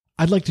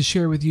I'd like to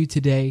share with you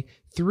today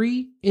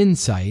 3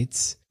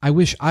 insights I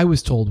wish I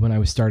was told when I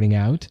was starting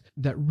out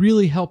that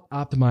really help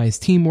optimize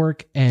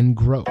teamwork and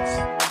growth.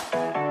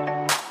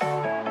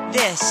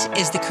 This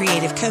is the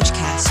Creative Coach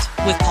Cast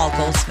with Paul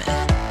Goldsmith.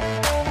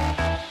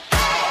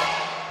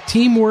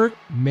 Teamwork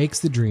makes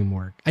the dream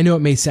work. I know it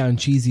may sound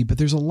cheesy, but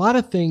there's a lot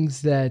of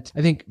things that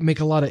I think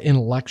make a lot of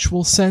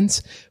intellectual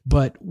sense,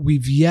 but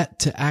we've yet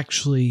to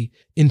actually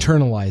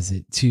internalize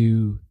it,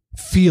 to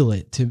feel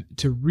it,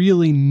 to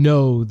really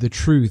know the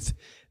truth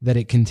that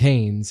it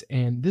contains.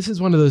 And this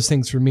is one of those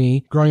things for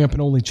me. Growing up an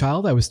only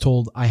child, I was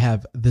told I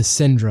have the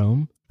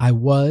syndrome. I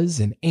was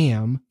and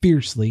am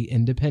fiercely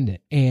independent.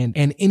 And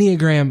an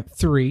Enneagram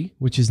 3,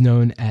 which is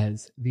known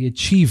as the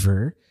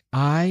achiever,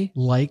 I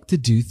like to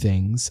do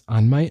things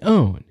on my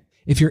own.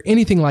 If you're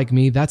anything like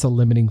me, that's a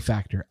limiting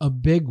factor, a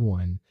big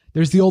one.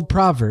 There's the old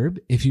proverb,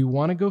 if you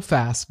want to go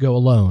fast, go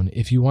alone.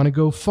 If you want to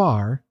go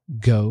far,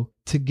 go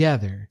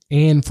together.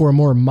 And for a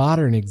more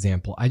modern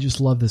example, I just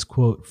love this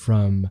quote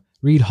from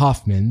Reid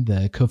Hoffman,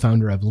 the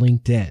co-founder of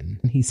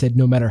LinkedIn. He said,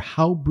 no matter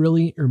how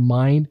brilliant your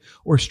mind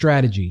or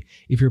strategy,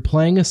 if you're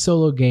playing a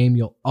solo game,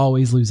 you'll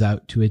always lose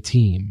out to a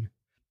team.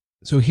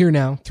 So here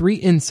now, 3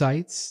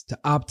 insights to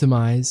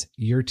optimize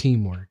your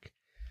teamwork.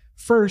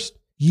 First,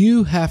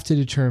 you have to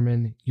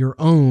determine your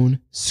own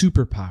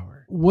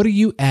superpower. What are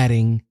you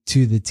adding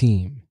to the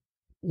team?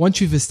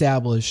 Once you've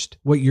established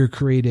what your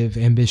creative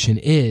ambition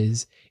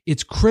is,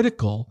 it's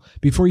critical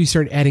before you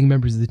start adding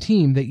members of the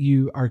team that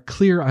you are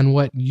clear on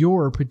what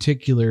your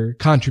particular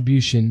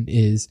contribution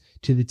is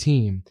to the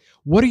team.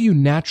 What are you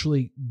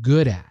naturally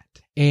good at?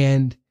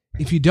 And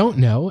if you don't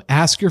know,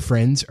 ask your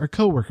friends or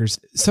coworkers.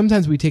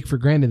 Sometimes we take for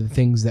granted the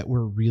things that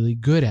we're really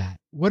good at.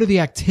 What are the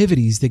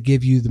activities that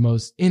give you the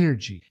most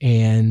energy?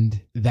 And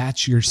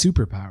that's your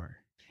superpower.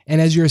 And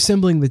as you're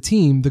assembling the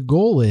team, the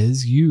goal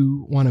is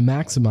you want to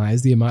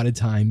maximize the amount of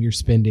time you're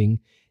spending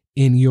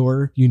in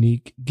your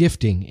unique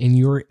gifting, in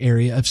your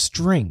area of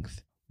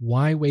strength.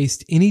 Why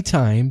waste any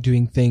time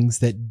doing things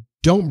that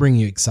don't bring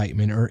you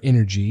excitement or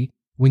energy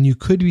when you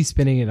could be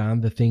spending it on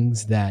the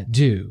things that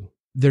do?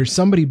 There's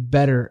somebody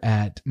better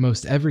at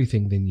most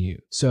everything than you.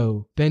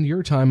 So spend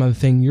your time on the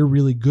thing you're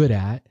really good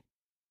at.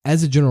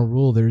 As a general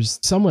rule, there's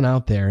someone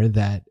out there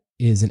that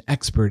is an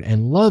expert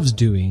and loves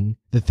doing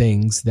the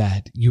things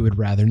that you would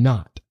rather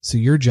not. So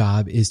your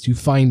job is to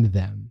find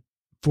them.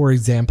 For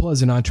example,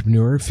 as an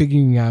entrepreneur,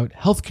 figuring out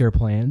healthcare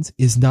plans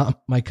is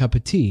not my cup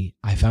of tea.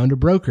 I found a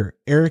broker.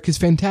 Eric is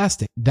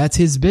fantastic. That's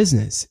his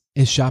business,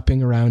 is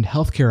shopping around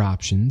healthcare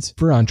options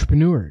for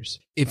entrepreneurs.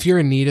 If you're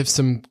in need of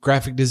some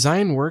graphic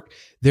design work,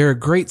 there are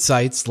great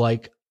sites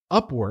like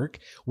Upwork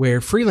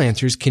where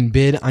freelancers can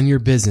bid on your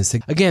business.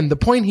 Again, the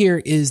point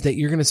here is that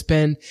you're going to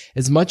spend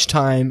as much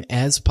time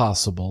as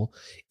possible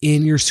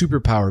in your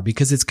superpower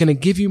because it's going to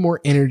give you more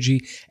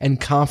energy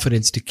and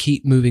confidence to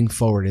keep moving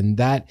forward. And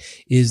that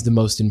is the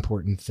most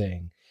important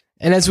thing.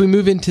 And as we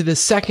move into the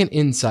second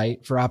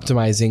insight for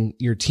optimizing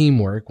your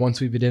teamwork,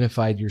 once we've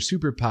identified your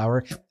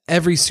superpower,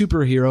 every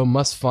superhero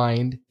must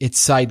find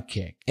its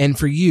sidekick. And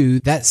for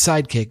you, that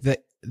sidekick,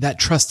 that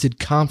trusted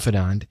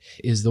confidant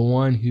is the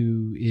one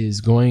who is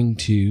going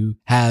to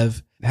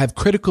have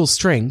critical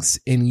strengths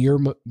in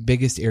your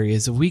biggest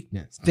areas of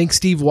weakness. Think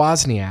Steve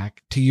Wozniak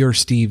to your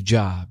Steve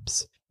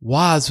Jobs.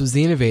 Woz was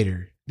the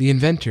innovator, the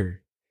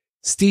inventor.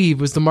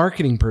 Steve was the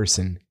marketing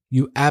person.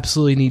 You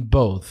absolutely need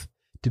both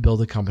to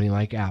build a company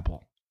like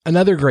Apple.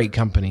 Another great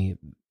company,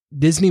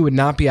 Disney would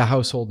not be a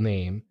household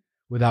name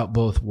without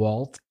both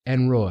Walt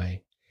and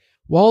Roy.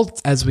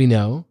 Walt, as we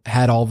know,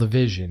 had all the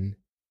vision.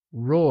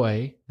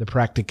 Roy, the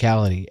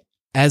practicality.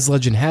 As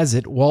legend has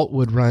it, Walt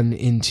would run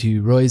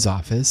into Roy's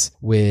office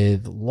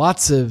with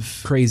lots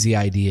of crazy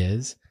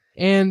ideas,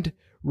 and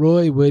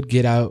Roy would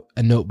get out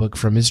a notebook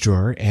from his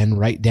drawer and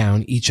write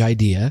down each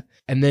idea,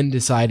 and then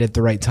decide at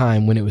the right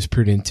time when it was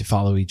prudent to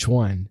follow each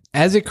one.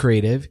 As a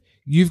creative,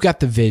 you've got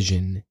the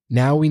vision.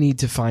 Now we need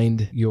to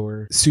find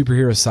your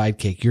superhero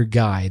sidekick, your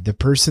guide, the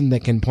person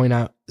that can point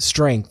out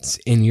strengths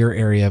in your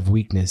area of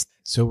weakness.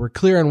 So we're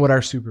clear on what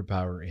our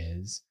superpower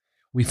is.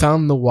 We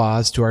found the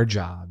Woz to our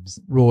Jobs,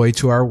 Roy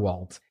to our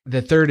Walt.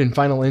 The third and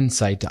final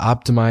insight to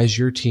optimize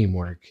your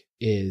teamwork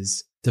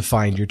is to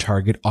find your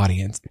target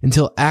audience.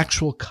 Until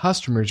actual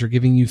customers are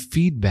giving you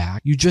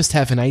feedback, you just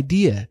have an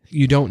idea.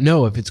 You don't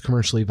know if it's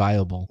commercially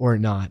viable or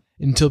not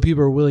until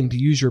people are willing to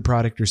use your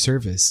product or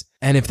service.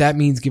 And if that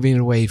means giving it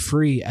away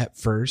free at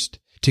first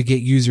to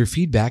get user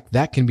feedback,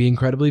 that can be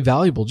incredibly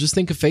valuable. Just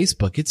think of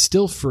Facebook. It's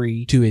still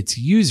free to its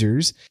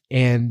users,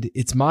 and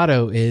its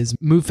motto is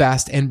move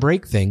fast and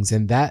break things.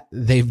 And that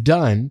they've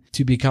done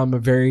to become a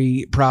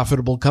very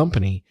profitable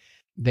company.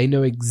 They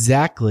know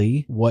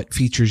exactly what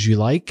features you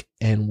like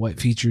and what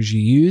features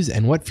you use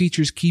and what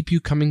features keep you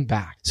coming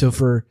back. So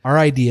for our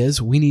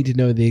ideas, we need to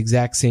know the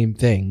exact same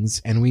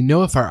things. And we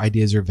know if our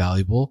ideas are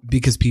valuable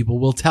because people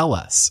will tell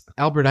us.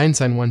 Albert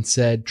Einstein once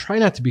said, try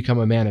not to become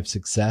a man of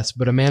success,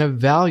 but a man of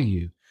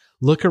value.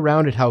 Look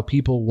around at how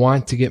people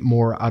want to get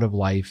more out of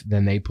life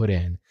than they put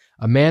in.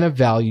 A man of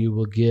value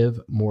will give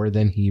more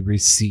than he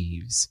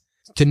receives.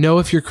 To know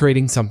if you're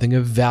creating something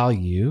of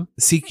value,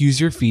 seek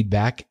user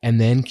feedback and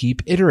then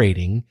keep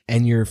iterating.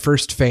 And your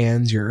first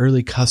fans, your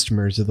early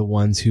customers are the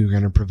ones who are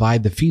going to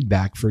provide the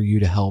feedback for you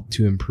to help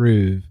to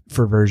improve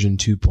for version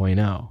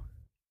 2.0.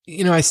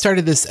 You know, I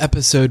started this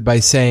episode by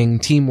saying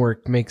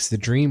teamwork makes the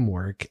dream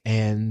work.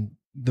 And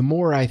the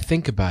more I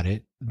think about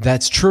it,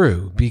 that's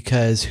true,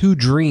 because who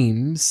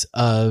dreams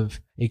of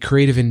a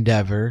creative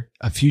endeavor,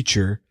 a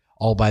future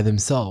all by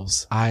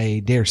themselves?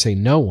 I dare say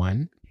no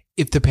one.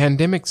 If the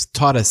pandemic's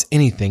taught us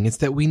anything, it's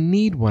that we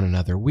need one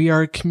another. We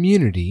are a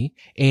community,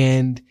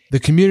 and the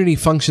community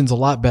functions a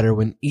lot better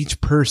when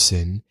each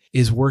person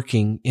is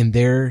working in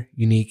their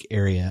unique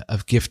area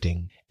of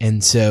gifting.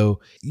 And so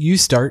you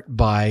start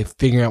by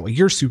figuring out what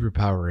your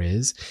superpower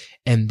is,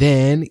 and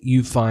then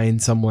you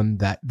find someone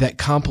that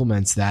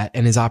complements that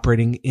and is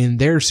operating in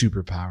their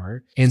superpower,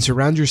 and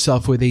surround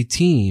yourself with a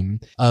team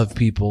of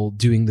people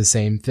doing the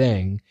same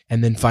thing.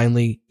 And then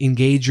finally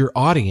engage your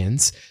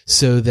audience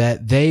so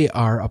that they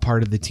are a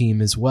part of the team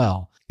as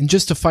well. And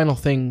just a final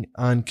thing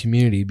on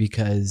community,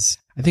 because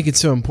I think it's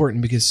so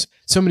important, because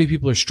so many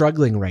people are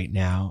struggling right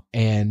now,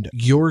 and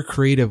your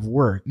creative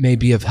work may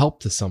be of help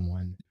to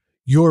someone.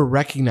 You're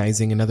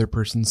recognizing another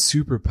person's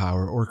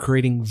superpower or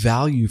creating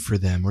value for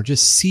them, or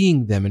just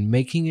seeing them and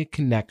making a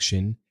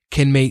connection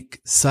can make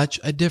such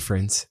a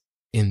difference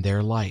in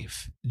their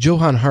life.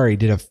 Johann Hari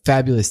did a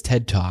fabulous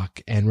TED Talk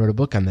and wrote a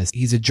book on this.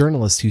 He's a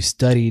journalist who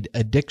studied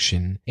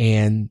addiction,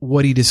 and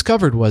what he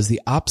discovered was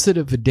the opposite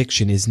of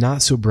addiction is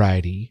not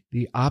sobriety.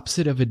 The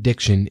opposite of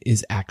addiction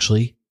is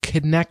actually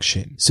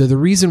connection. So the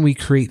reason we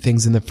create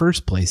things in the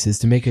first place is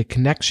to make a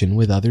connection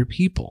with other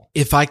people.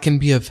 If I can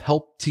be of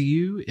help to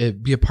you,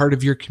 be a part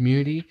of your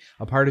community,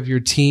 a part of your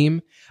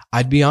team,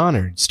 I'd be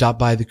honored. Stop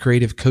by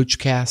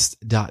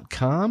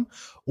thecreativecoachcast.com,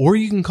 or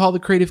you can call the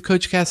Creative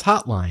Coachcast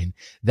hotline.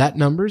 That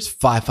number's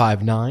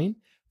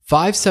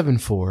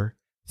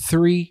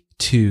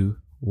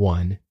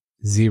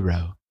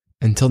 559-574-3210.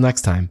 Until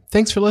next time,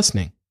 thanks for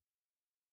listening.